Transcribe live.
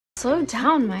Slow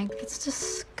down, Mike. That's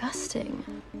disgusting.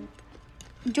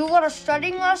 Do a lot of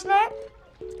studying last night?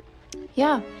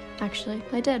 Yeah, actually,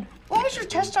 I did. What was your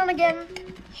test on again?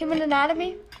 Human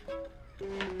anatomy?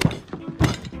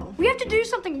 We have to do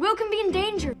something. Will can be in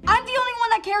danger. I'm the only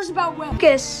one that cares about Will.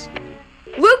 Lucas.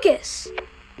 Lucas.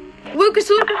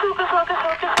 Lucas.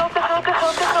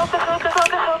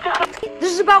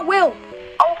 This is about Will.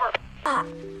 Over. Ah,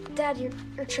 Dad,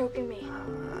 you're choking me.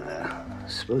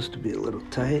 Supposed to be a little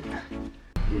tight.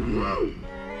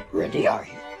 Ready, are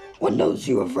you? What knows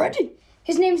you of ready?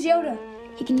 His name's Yoda.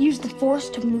 He can use the Force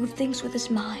to move things with his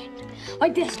mind.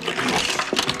 Like this.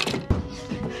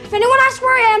 If anyone asks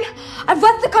where I am, I've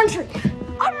left the country.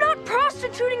 I'm not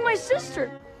prostituting my sister.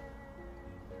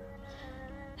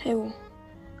 Hey, well,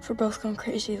 if we're both going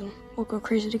crazy, then we'll go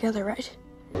crazy together, right?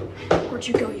 Where'd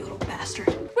you go, you little bastard?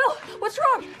 Will, what's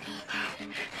wrong?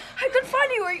 I couldn't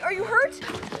find you. Are you hurt?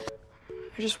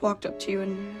 I just walked up to you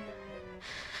and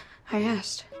I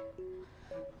asked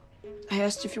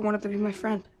if you wanted to be my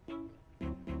friend.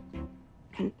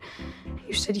 And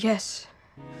you said yes.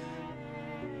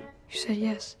 You said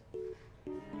yes.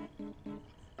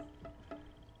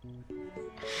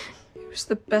 It was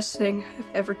the best thing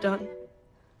I've ever done.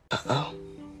 Uh-oh.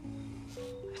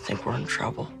 I think we're in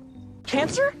trouble.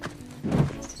 Cancer?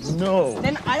 No.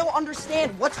 Then I don't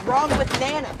understand what's wrong with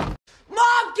Nana.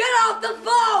 Mom, get off the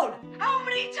phone! How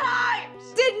many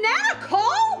times? Did Nana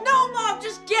call? No, Mom,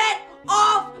 just get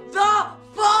off the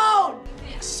phone!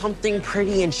 Something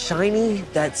pretty and shiny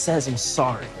that says I'm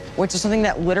sorry. Wait, so something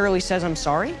that literally says I'm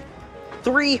sorry?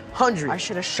 300. I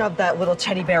should have shoved that little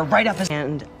teddy bear right up his...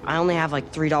 And I only have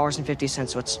like $3.50,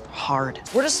 so it's hard.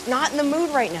 We're just not in the mood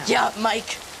right now. Yeah,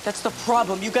 Mike, that's the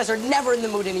problem. You guys are never in the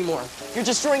mood anymore. You're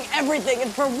destroying everything, and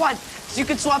for what? So you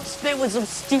can swap spit with some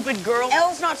stupid girl?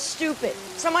 Elle's not stupid.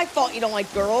 It's not my fault you don't like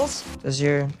girls. Does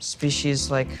your species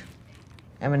like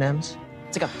M&Ms?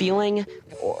 It's like a feeling,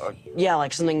 or yeah,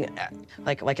 like something,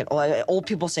 like old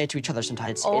people say it to each other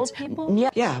sometimes. Old people?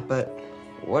 Yeah. Yeah, but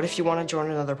what if you want to join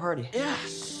another party? Yeah,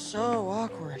 so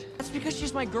awkward. That's because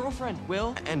she's my girlfriend,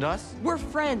 Will. And us? We're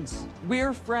friends.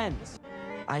 We're friends.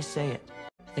 I say it.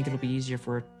 I think it'll be easier if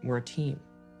we're a team.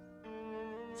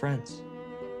 Friends.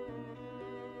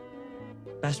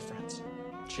 Best friends.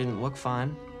 She didn't look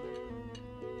fine.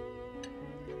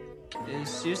 Is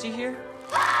Susie here?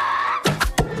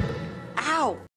 Ow!